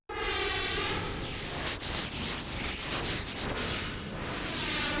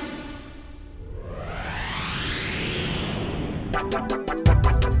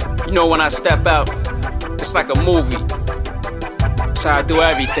You know, when I step out, it's like a movie. That's how I do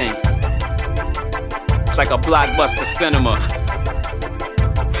everything. It's like a blockbuster cinema.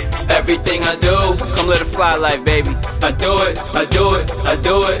 Everything I do, come live a fly life, baby. I do it, I do it, I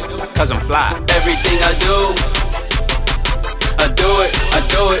do it, cause I'm fly. Everything I do, I do it, I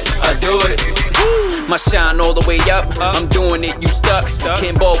do it, I do it. My shine all the way up, I'm doing it, you stuck.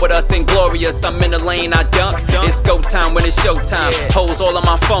 Can't ball with us, Inglorious, I'm in the lane, I dunk. It's go time when it's show time. Hoes all on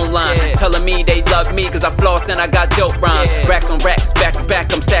my phone line, telling me they love me cause I floss and I got dope rhymes. Racks on racks, back to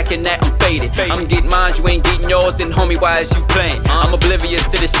back, I'm stacking that, I'm faded. I'm getting mine, you ain't getting yours, then homie, why is you playing? I'm oblivious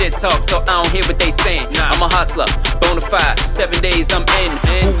to the shit talk, so I don't hear what they saying. I'm a hustler, bona fide, 7 days I'm in.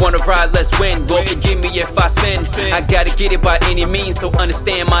 Who wanna ride, let's win. Lord forgive me if I sin. I gotta get it by any means, so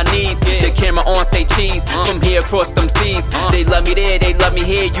understand my needs. The camera on, say cheese, from here across them seas. They love me there, they love me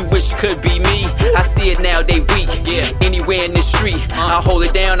here, you wish you could be me. I see it now, they weak, anywhere in the street. I hold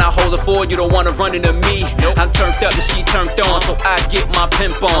it down, I hold it forward, you don't wanna run into me. I'm turned up and she turned on, so I get my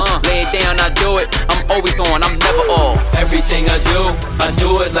pimp on. Lay it down, I do it, I'm always on, I'm never off. Everything I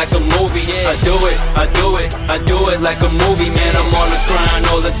do it like a movie. I do it, I do it, I do it like a movie. Man, I'm on the grind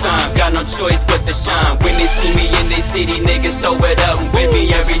all the time, got no choice but to shine. When they see me in they city, niggas throw it up with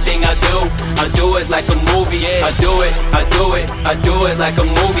me. Everything I do it like a movie. I do it, I do it, I do it like a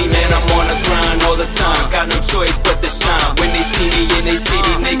movie. Man, I'm on the grind all the time, got no choice but to shine. When they see me in they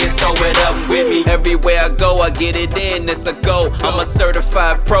city, niggas throw it up with me. Everywhere I go, I get it in, it's a go. I'm a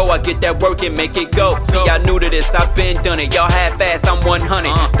certified pro, I get that work and make it go. See, y'all new to this, I've been done it. Y'all half-ass, I'm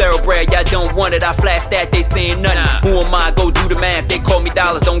 100. Thoroughbred, y'all don't want it, I flash that, they saying nothing. Who am I? Go do the math, they call me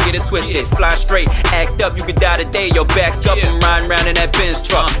dollars, don't get it twisted. Fly straight, act up, you could die today. Yo, back up, I'm riding around in that Benz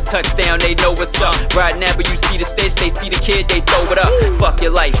truck. Touchdown, they know what's up. Right now, but you see the stitch, they see the kid, they throw it up. Fuck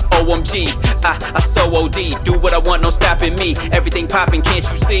your life, OMG, I so OD. Do what I want, no stopping me. Everything popping, can't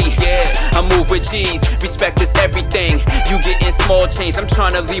you see? I move with G's, respect is everything. You getting small change, I'm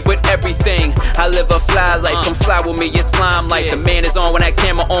trying to leave with everything. I live a fly life, come fly with me, it's slime like. The man is on when that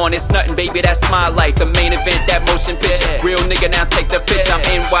camera on, it's nothing, baby, that's my life. The main event, that motion picture. Real nigga, now take the pitch. I'm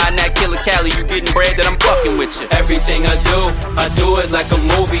NY, not Killer Cali, you getting bread that I'm fucking with you. Everything I do it like a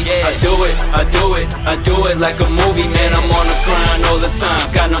movie. I do it, I do it, I do it like a movie. Man, I'm on the grind all the time,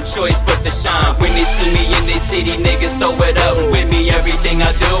 got no choice but to shine. When they see me in they city, niggas throw it up with me. Everything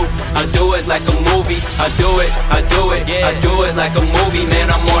I do it like a movie. I do it, I do it, I do it like a movie.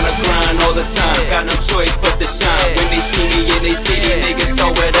 Man, I'm on the grind all the time, got no choice but to shine. When they see me in they city, niggas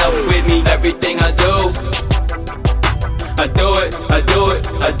throw it up with me. Everything I do it, I do it,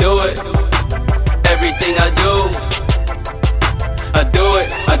 I do it. Everything I do it, I do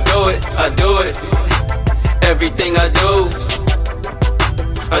it, I do it. Everything I do it,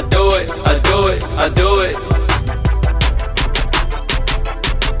 I do it, I do it.